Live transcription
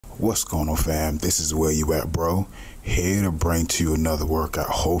What's going on, fam? This is Where You At, Bro. Here to bring to you another workout.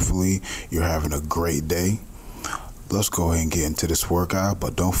 Hopefully you're having a great day. Let's go ahead and get into this workout,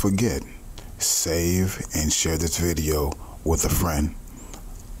 but don't forget, save and share this video with a friend.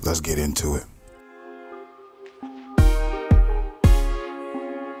 Let's get into it.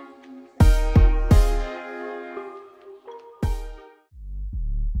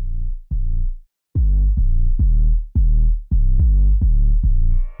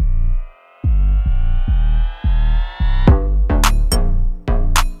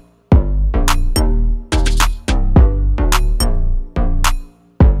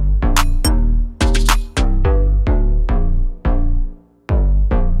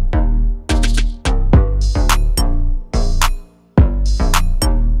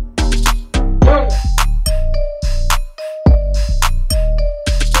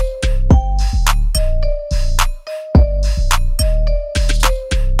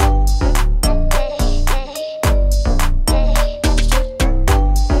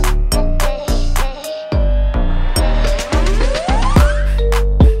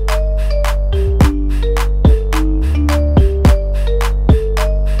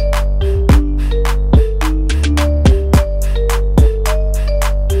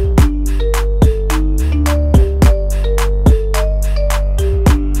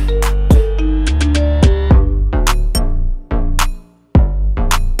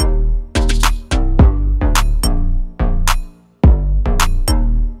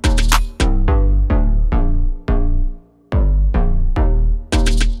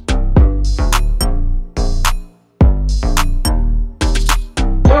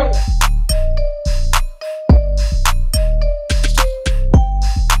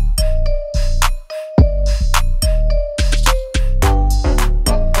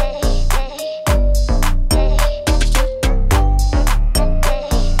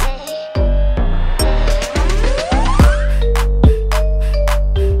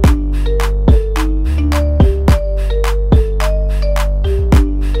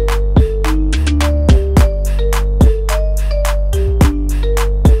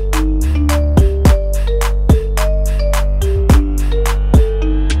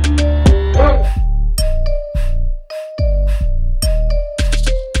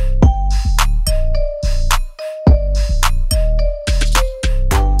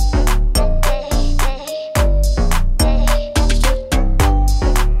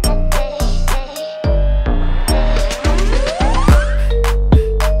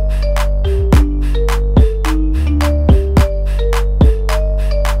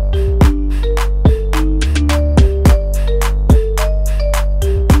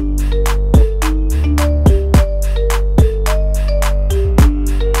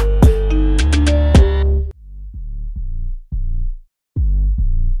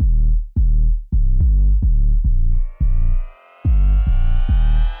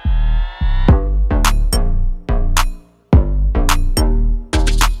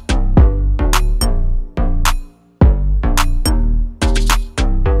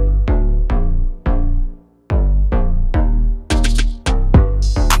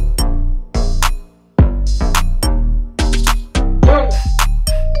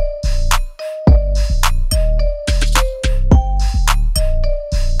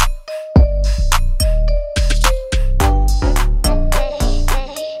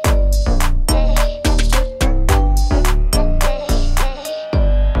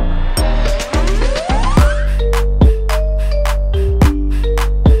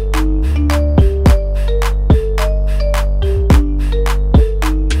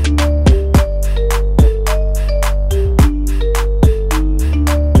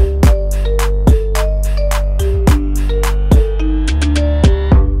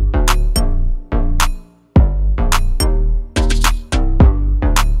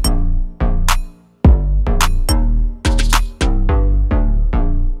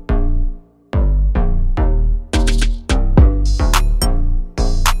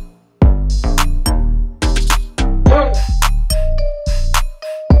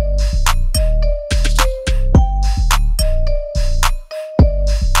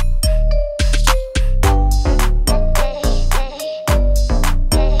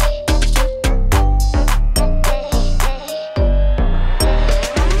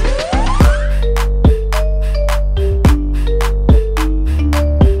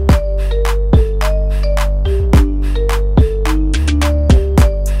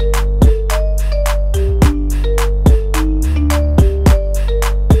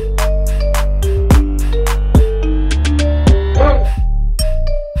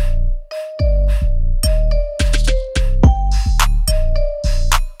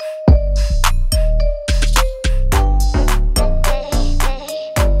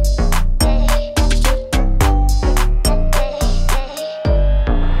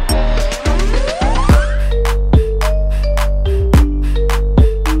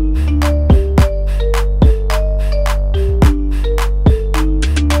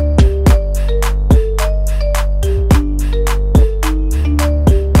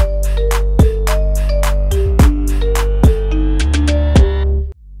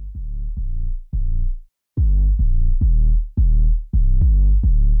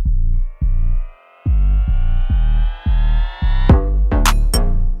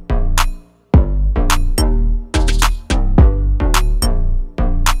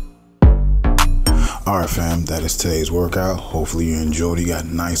 Alright fam, that is today's workout. Hopefully you enjoyed it, you got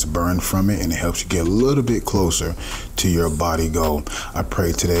a nice burn from it, and it helps you get a little bit closer to your body goal. I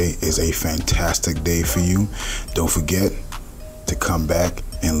pray today is a fantastic day for you. Don't forget to come back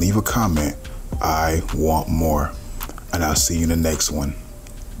and leave a comment. I want more. And I'll see you in the next one.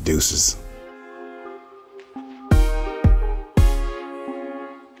 Deuces.